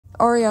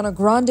Ariana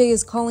Grande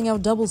is calling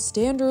out double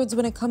standards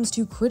when it comes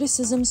to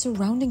criticism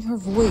surrounding her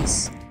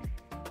voice.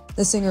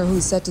 The singer,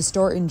 who's set to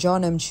star in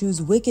John M.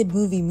 Chu's Wicked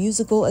movie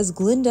musical as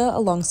Glinda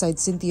alongside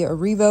Cynthia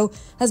Erivo,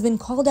 has been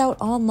called out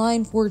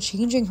online for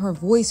changing her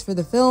voice for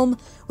the film,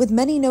 with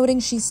many noting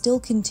she still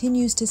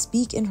continues to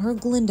speak in her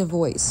Glinda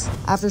voice.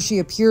 After she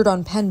appeared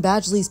on Penn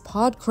Badgley's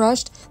Pod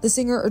Crushed, the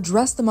singer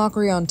addressed the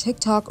mockery on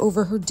TikTok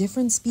over her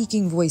different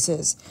speaking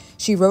voices.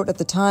 She wrote at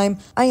the time,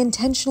 "I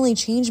intentionally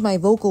change my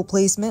vocal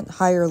placement,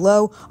 high or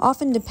low,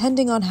 often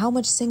depending on how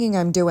much singing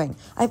I'm doing.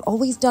 I've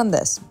always done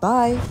this.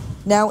 Bye."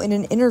 Now, in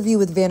an interview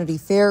with Vanity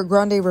Fair,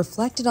 Grande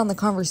reflected on the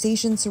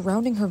conversation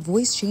surrounding her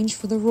voice change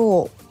for the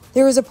role.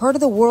 "There is a part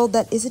of the world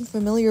that isn't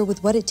familiar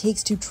with what it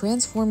takes to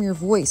transform your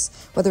voice,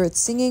 whether it's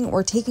singing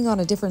or taking on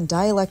a different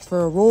dialect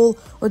for a role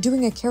or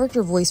doing a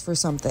character voice for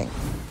something."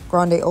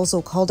 Grande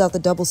also called out the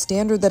double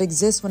standard that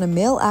exists when a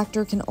male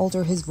actor can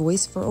alter his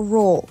voice for a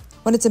role.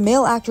 When it's a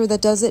male actor that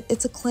does it,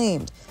 it's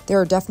acclaimed. There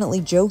are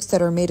definitely jokes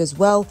that are made as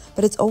well,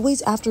 but it's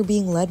always after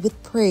being led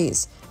with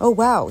praise. "Oh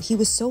wow, he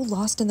was so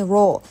lost in the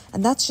role,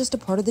 and that's just a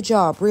part of the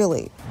job,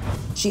 really."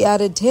 She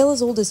added, "Tale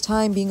as old as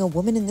time being a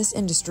woman in this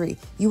industry.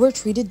 You are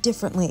treated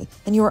differently,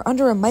 and you are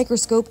under a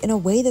microscope in a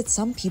way that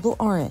some people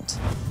aren't."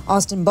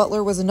 Austin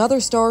Butler was another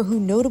star who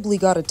notably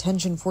got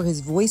attention for his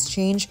voice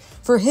change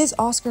for his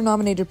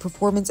Oscar-nominated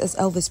performance as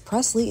Elvis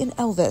Presley in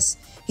Elvis.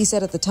 He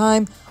said at the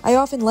time, "I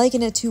often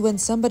liken it to when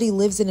somebody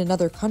lives in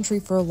another country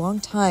for a long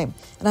time,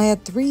 and I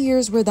had 3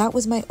 years where that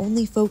was my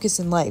only focus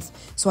in life,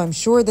 so I'm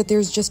sure that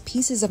there's just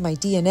pieces of my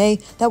DNA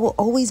that will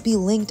always be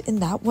linked in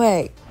that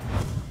way."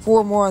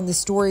 For more on this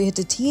story, head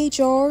to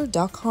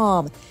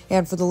THR.com.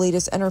 And for the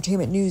latest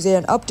entertainment news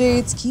and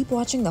updates, keep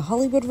watching the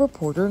Hollywood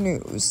Reporter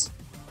News.